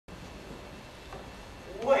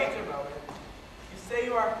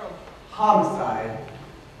you are from? Homicide.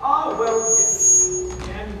 Ah, well, yes.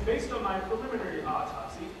 And based on my preliminary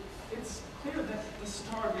autopsy, it's clear that the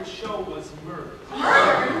star of your show was murdered.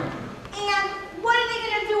 Murdered? And what are they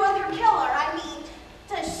going to do with her killer? I mean,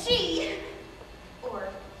 does she, or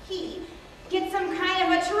he, get some kind of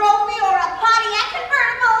a trophy or a Pontiac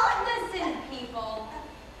convertible? Listen, people.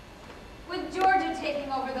 With Georgia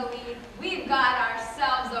taking over the lead, we've got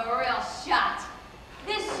ourselves a real shot.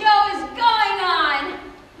 This show is going on.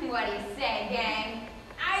 What do you say, gang?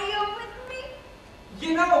 Are you with me?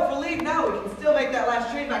 You know, if we leave now, we can still make that last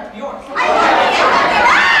train back to New York.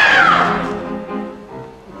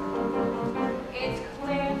 It's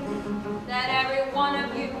clear that every one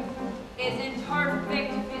of you is in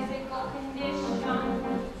perfect physical condition,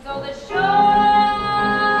 so the show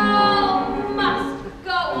must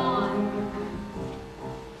go on.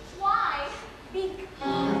 Why?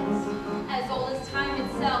 Because, as old as time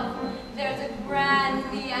itself, there's a grand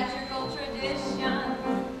theatrical tradition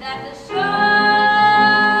that the show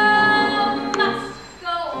must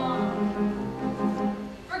go on.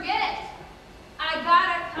 Forget it. I got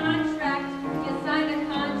a contract. You signed a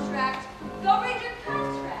contract. Go read your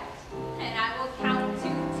contract. And I will count to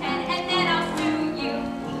 10, and then I'll sue you.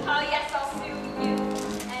 Oh yes, I'll sue you.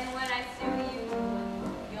 And when I sue you,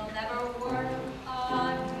 you'll never work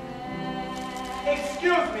again.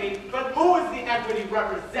 Excuse me, but who is the equity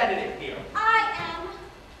representative here? I am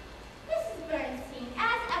Mrs. Bernstein.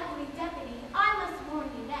 As equity deputy, I must warn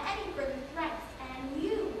you that any further threats and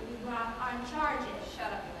you will be brought on charges.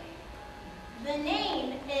 Shut up, Elaine. The name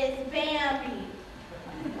is Bambi.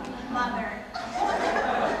 Mother.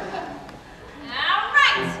 All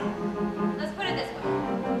right. Let's put it this way.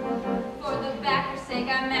 For the backer's sake,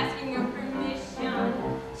 I'm asking your permission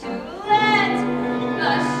to let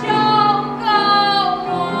the show go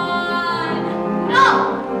on. No!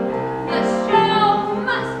 The show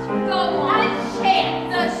must go on. Not a chance.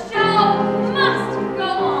 The show must go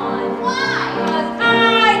on. Why? Because I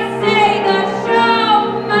say the show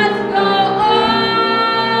must go on.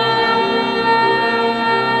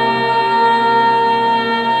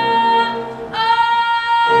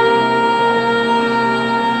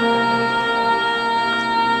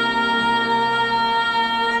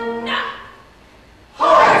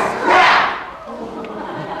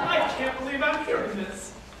 I can't believe I'm hearing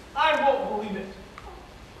this. I won't believe it.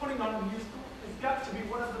 Putting on a musical has got to be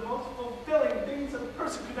one of the most fulfilling things a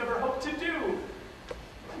person could ever hope to do.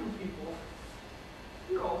 You people,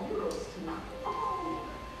 you're all heroes to me.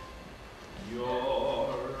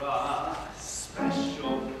 You're a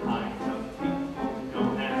special kind of people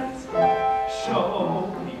known as show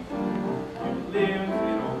people. You live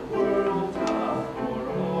in a world of your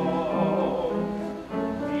own.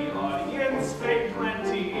 The audience paid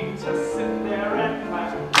plenty to sit there and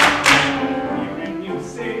clap, hearing you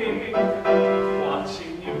sing,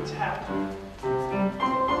 watching you tap.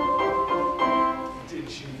 Did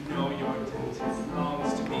you know your dentist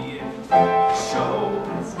longs to be in show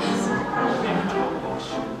business? And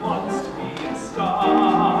she wants to be a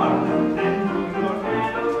star. And your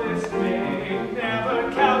analyst may never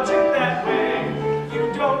count it that way. You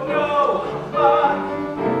don't know, but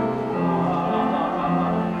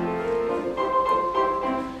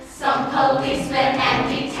Some policemen and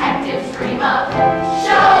detectives dream of